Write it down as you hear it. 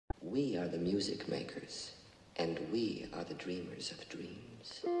We are the music makers, and we are the dreamers of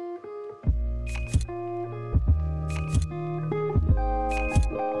dreams.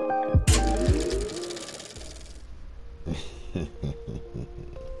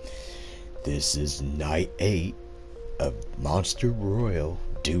 This is night 8 of Monster Royal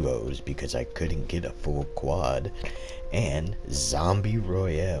duos because I couldn't get a full quad, and Zombie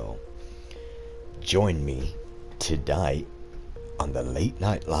Royale. Join me tonight on the late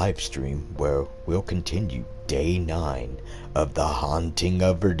night live stream where we'll continue day 9 of the Haunting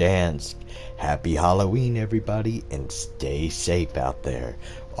of Verdansk. Happy Halloween everybody, and stay safe out there.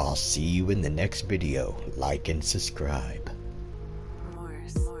 I'll see you in the next video. Like and subscribe.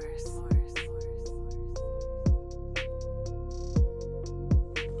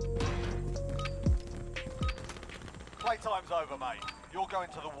 Playtime's over, mate. You're going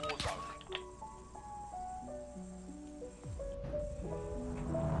to the war zone.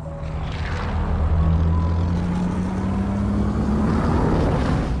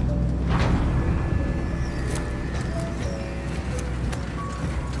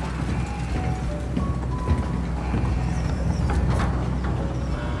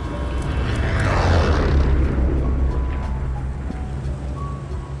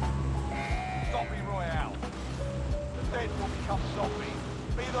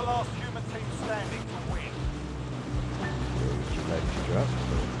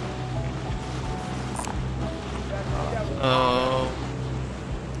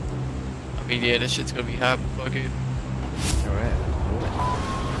 Yeah, this shit's gonna be hot. Fuck it. Alright, cool.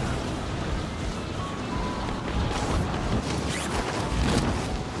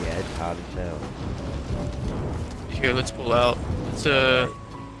 Yeah, it's hot as hell. Here, let's pull out. Let's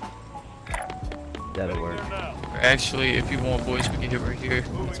That'll work. Actually, if you want, boys, we can hit right here.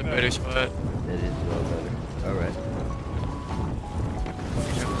 It's a better spot. That is a little better. Alright.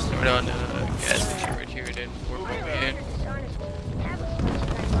 We'll start on the gas station right here and then work our way in.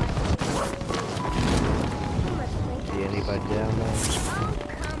 See anybody down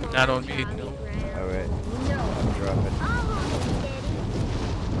there? Not on me, no. Alright. I'm dropping.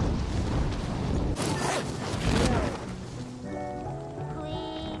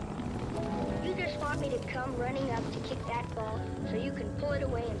 Please. You just want me to come running up to kick that ball so you can pull it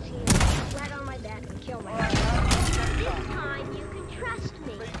away and see me flat on my back and kill myself. This time you can trust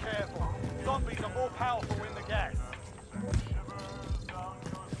me. Be careful. Zombies are more powerful in the gas.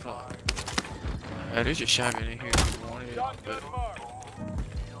 Fuck. There's a shotgun in here if you want it, but...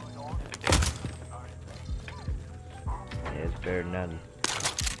 Yeah, it's better than nothing.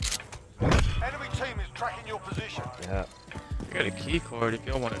 Enemy team is tracking your position. Yeah. I got a key card if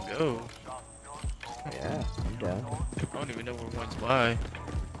y'all want to go. Yeah, I'm down. I don't even know where one's by.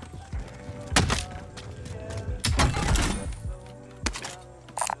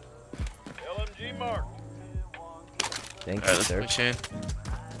 LMG mark. Thank you, Alright, let's sir. push in.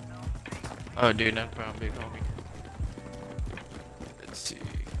 Oh, dude, not a problem, big homie. Let's see.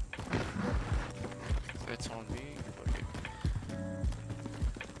 That's on me. Fuck it.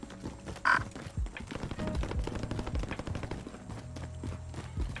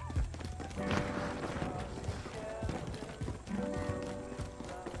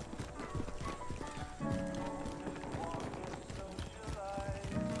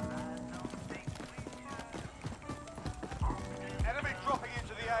 Enemy dropping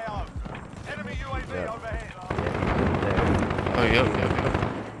into the AO. Enemy UAV overhead. Oh, yep.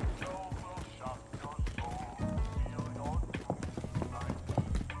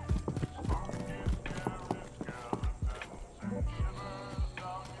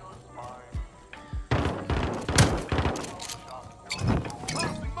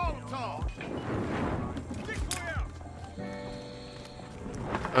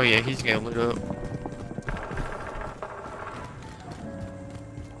 Oh yeah, he's getting lit up.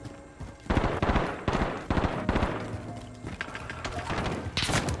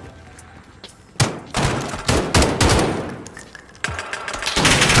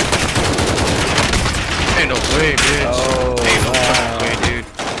 Ain't no way, bitch. Oh, Ain't no wow. fucking way, dude.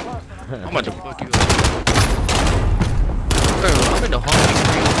 I'm about to fuck you up. Bro, I'm in the haunting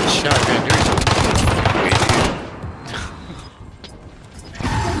screen with this shotgun. There's no fucking way, dude.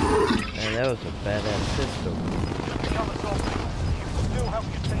 Man, that was a badass pistol. Cover zombies. Still help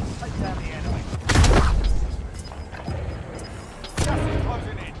your team take down the enemy. Gas is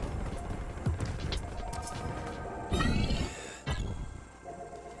closing in.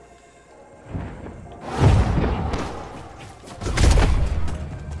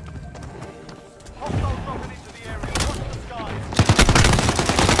 Hostiles dropping into the area. Watch the skies.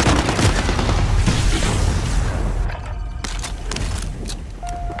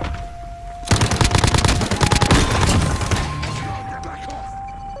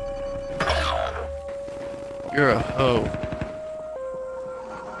 You're a hoe.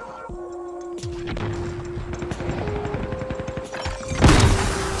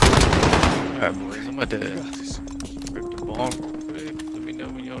 Alright, boys, I'm about to rip the bomb real quick. Let me know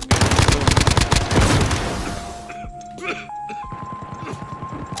when y'all get it.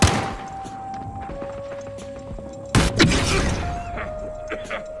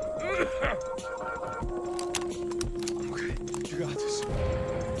 Okay, you got this.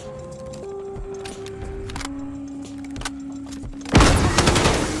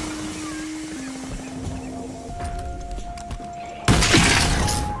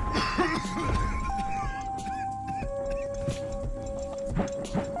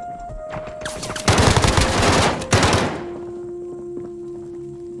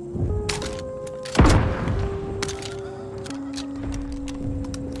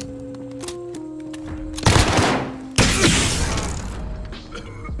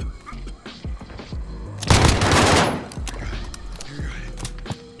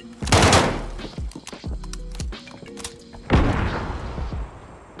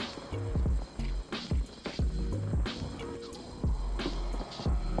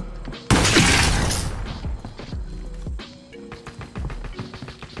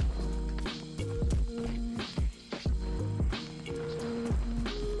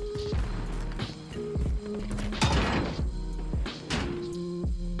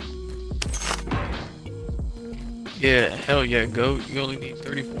 Yeah, hell yeah, go. You only need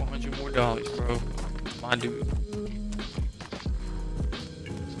 $3,400 more, bro. My dude.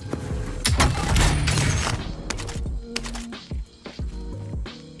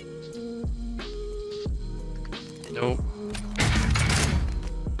 Nope.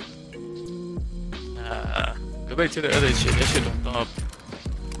 Nah. Go back to the other shit. That shit don't thump.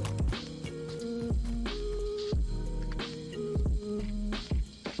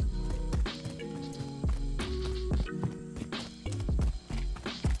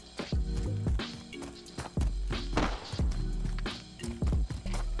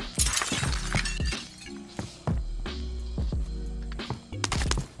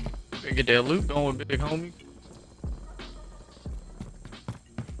 Get that loot going, big homie.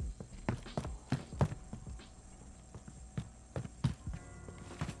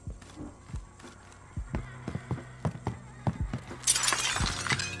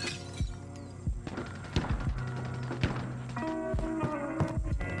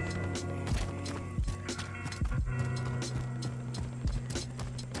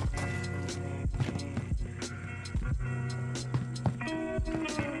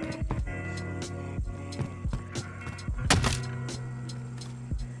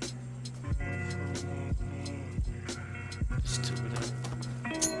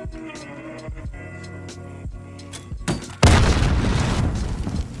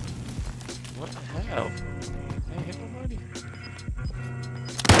 What the hell? Ain't hit nobody.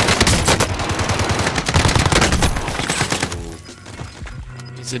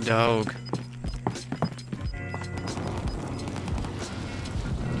 He's a dog.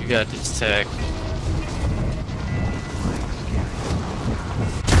 You got this tag.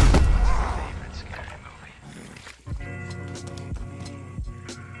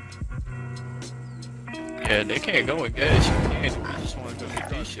 Yeah, they can't go and gas you. Can't. I just want to go get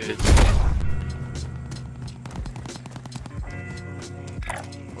these shits.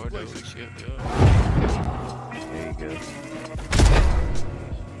 Or those shit, yeah. There you go.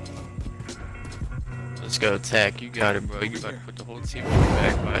 Let's go attack. You got it, bro. You about to put the whole team on your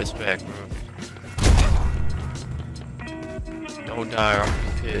back by his back, bro. Don't die or I'm gonna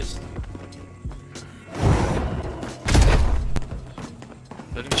be pissed.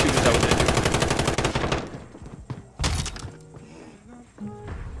 Let him shoot without that.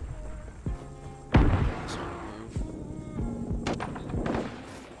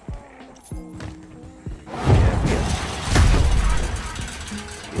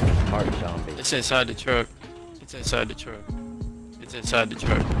 It's inside the truck. It's inside the truck. It's inside the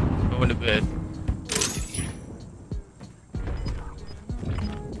truck. Go into bed.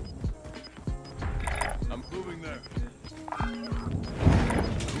 I'm moving there.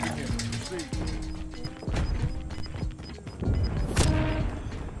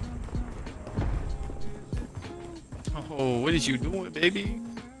 Oh, what is you doing, baby?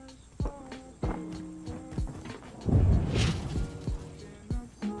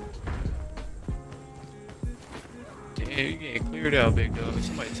 Damn, you getting cleared out, big dog.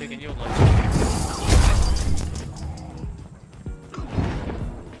 Somebody taking your lunch.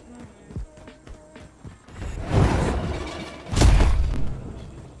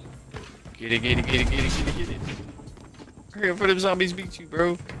 Get it, get it, get it, get it, get it, get it. Hurry up for them zombies beat you,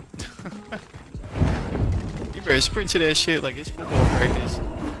 bro. You better sprint to that shit like it's football practice.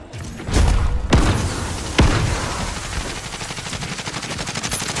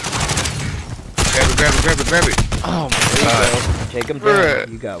 Grab it. Oh my god. Take him Bruh.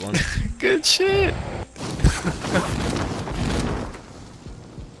 down. You got one. Good shit.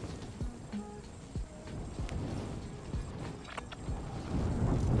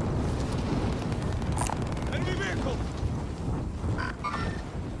 Enemy vehicle!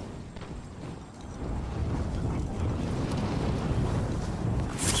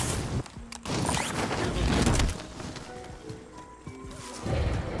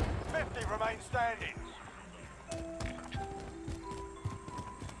 Remain standing.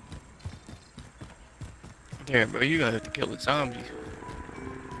 Damn, bro, you gonna have to kill the zombies.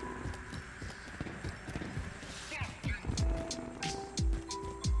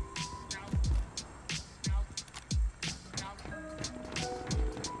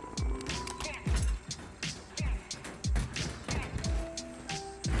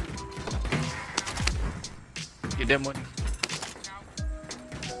 Get that money.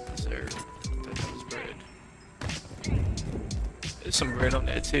 Yes, sir. That was bread. There's some bread on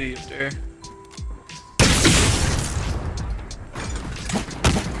that titty up there.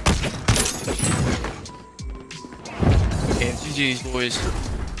 GG's boys.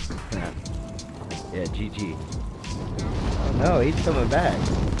 Yeah, GG. Oh no, he's coming back.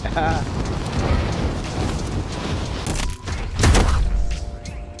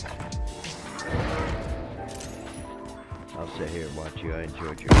 I'll sit here and watch you. I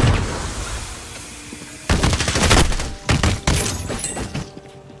enjoyed your video.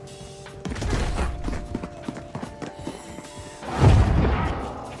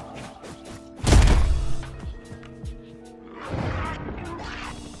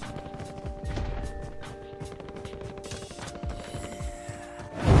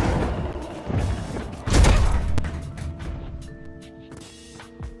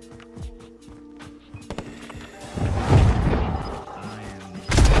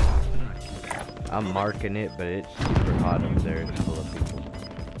 I'm marking it, but it's super hot up there. It's full of people.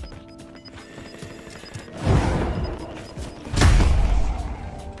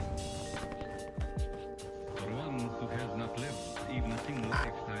 For one who has not lived even a single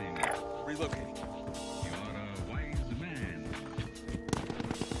lifetime, Relocating. you are a wise man.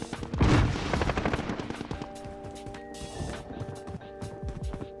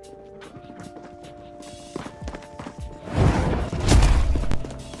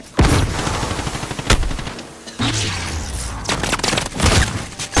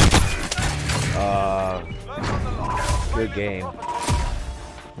 Good game. Hold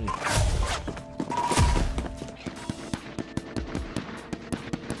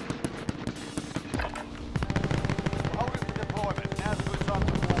it for deployment. Now's a good time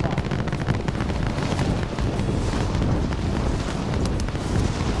to warm up.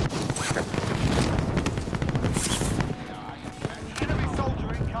 Enemy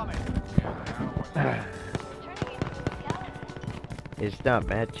soldier incoming. It's not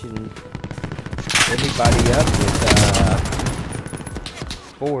matching anybody up with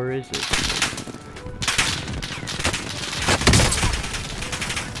 4, is it?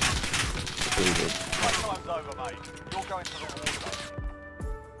 David. Time's over, mate. You're going to the war zone.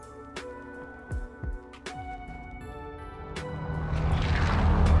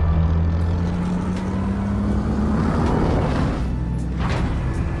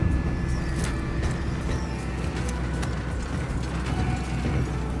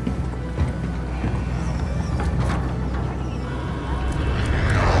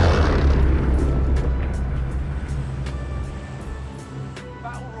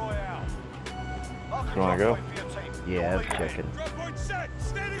 You wanna go? Yeah, I'm checking.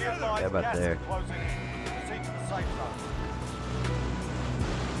 How about there?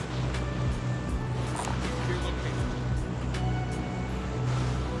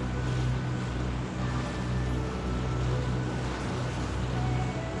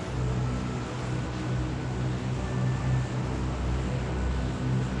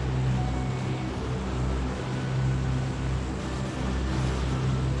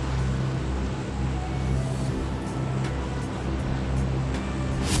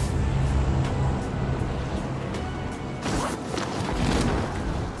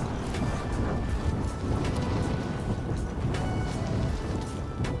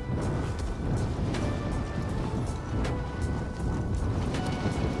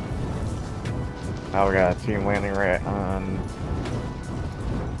 Now we got a team landing right on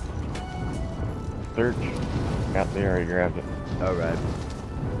search. Got the already grabbed it. Alright.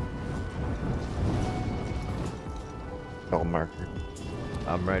 Gold marker.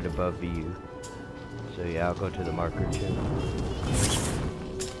 I'm right above you. So yeah, I'll go to the marker too.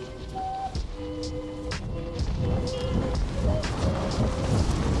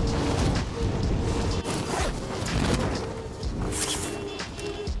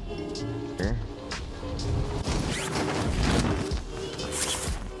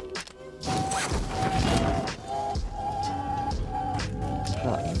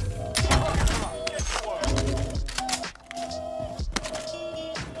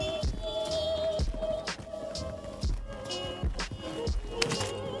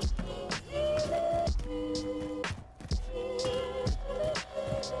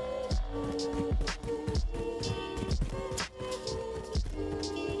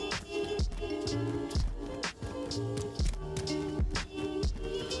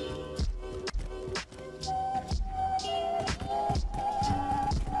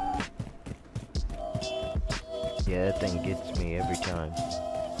 Yeah, that thing gets me every time.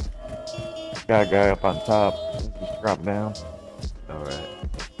 Got a guy up on top. Just drop down. Alright.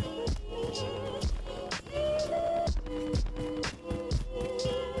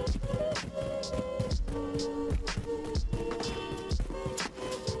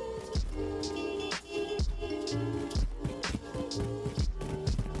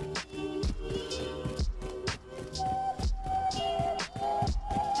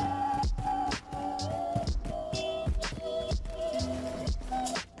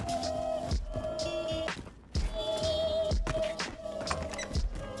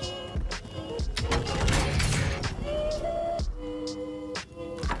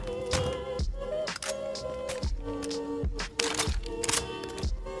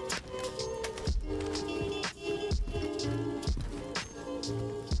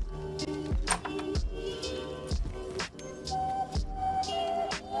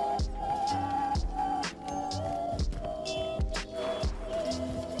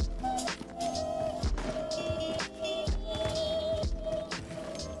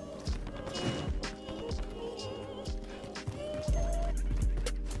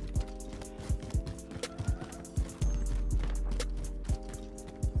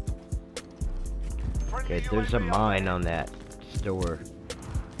 Okay, there's a mine on that store.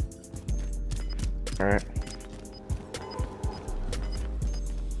 Alright.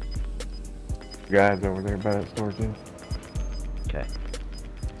 Guys over there by that store too. Okay.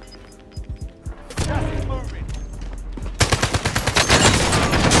 Gas is moving.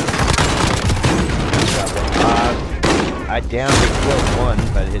 I downed and killed one,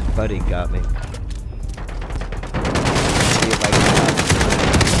 but his buddy got me. See if I can.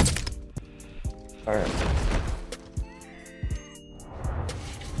 Alright.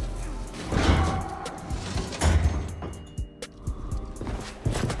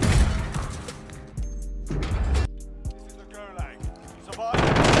 This is the Gulag. Survive.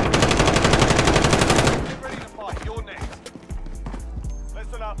 Get ready to fight. You're next.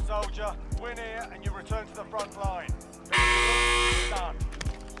 Listen up, soldier. Win here and you return to the front line. Done.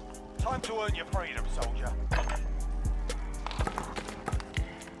 Time to earn your freedom, soldier.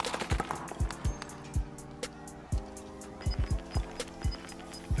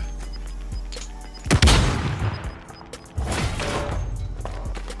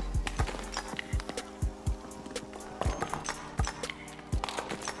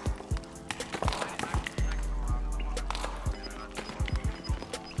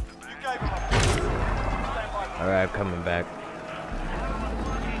 Alright, I'm coming back.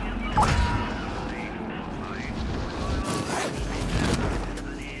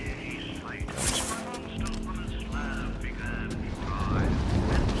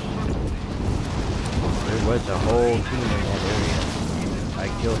 There was a whole team in that area. I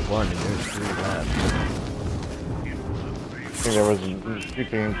killed one and there's 3 left. I think there was 2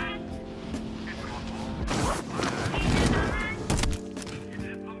 teams.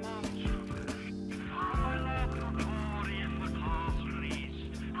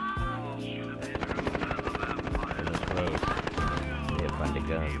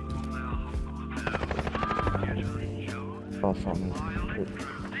 Saw something.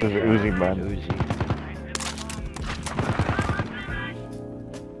 There's an Uzi bud. Uzi.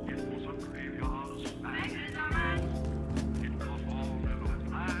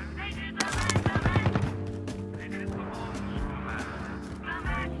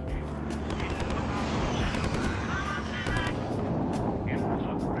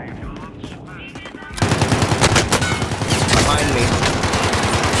 Behind me.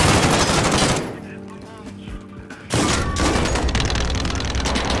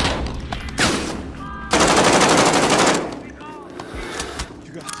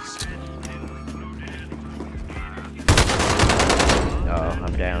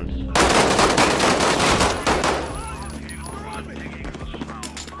 I'm down.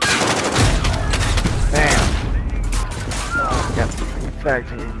 Tag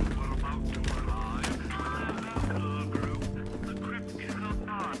team.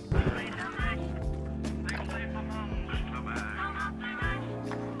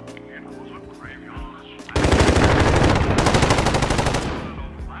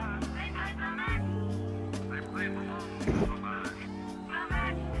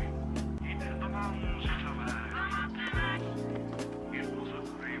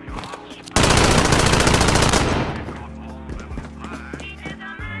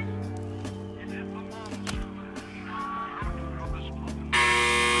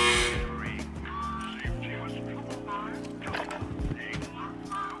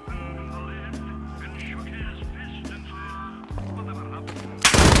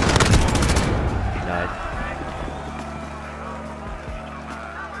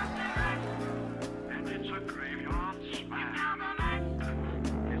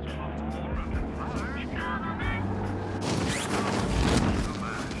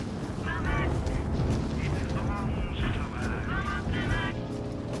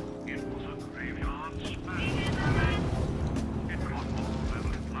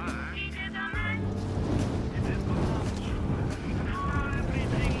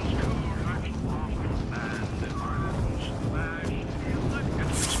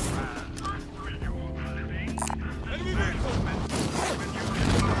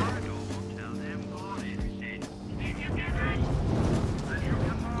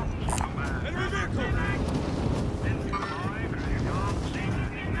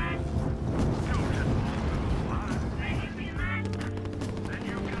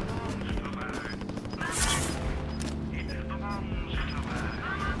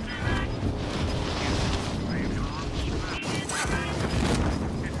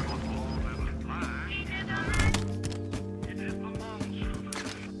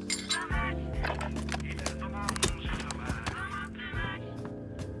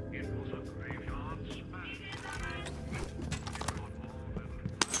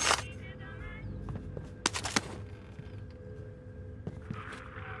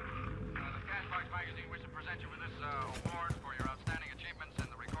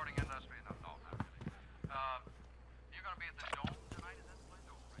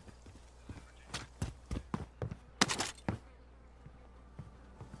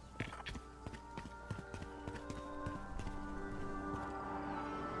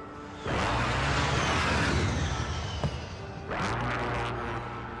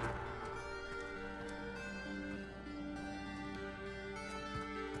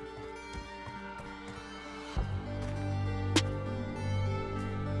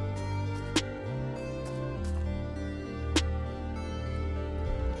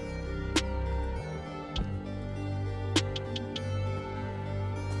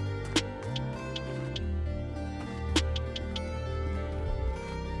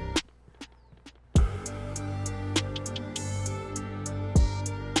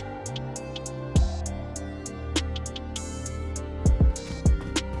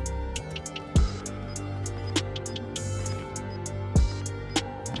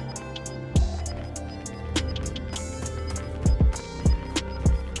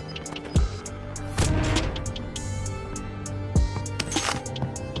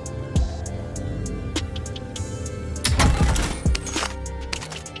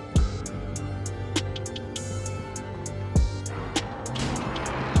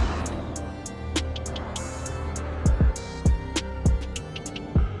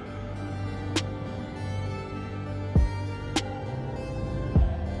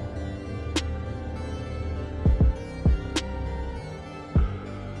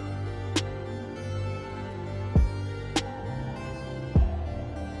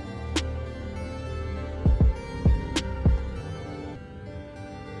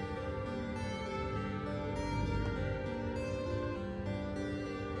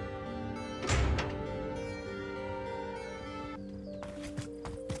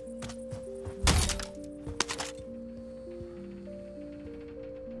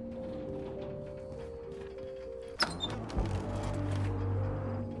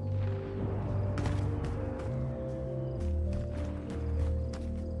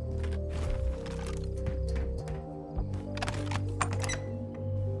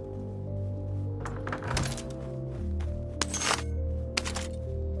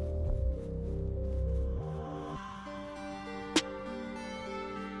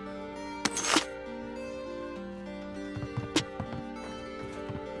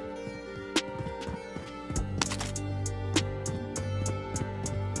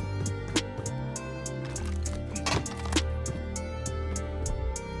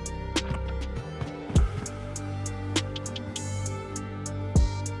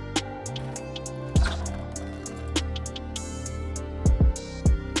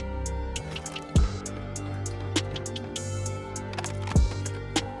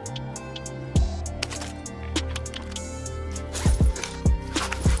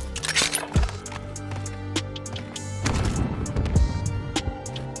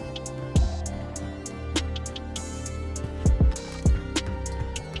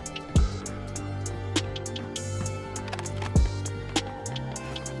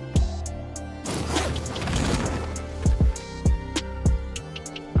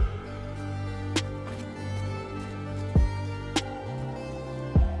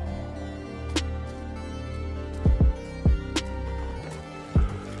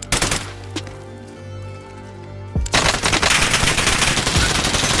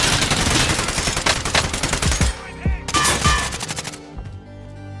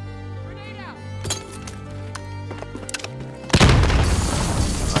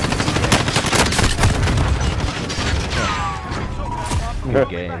 Good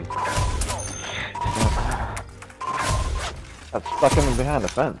game. Got stuck in behind the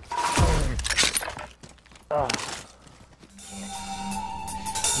fence.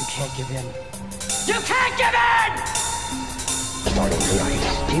 You can't give in. You can't give in! Starting tonight,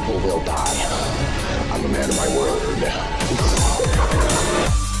 people will die.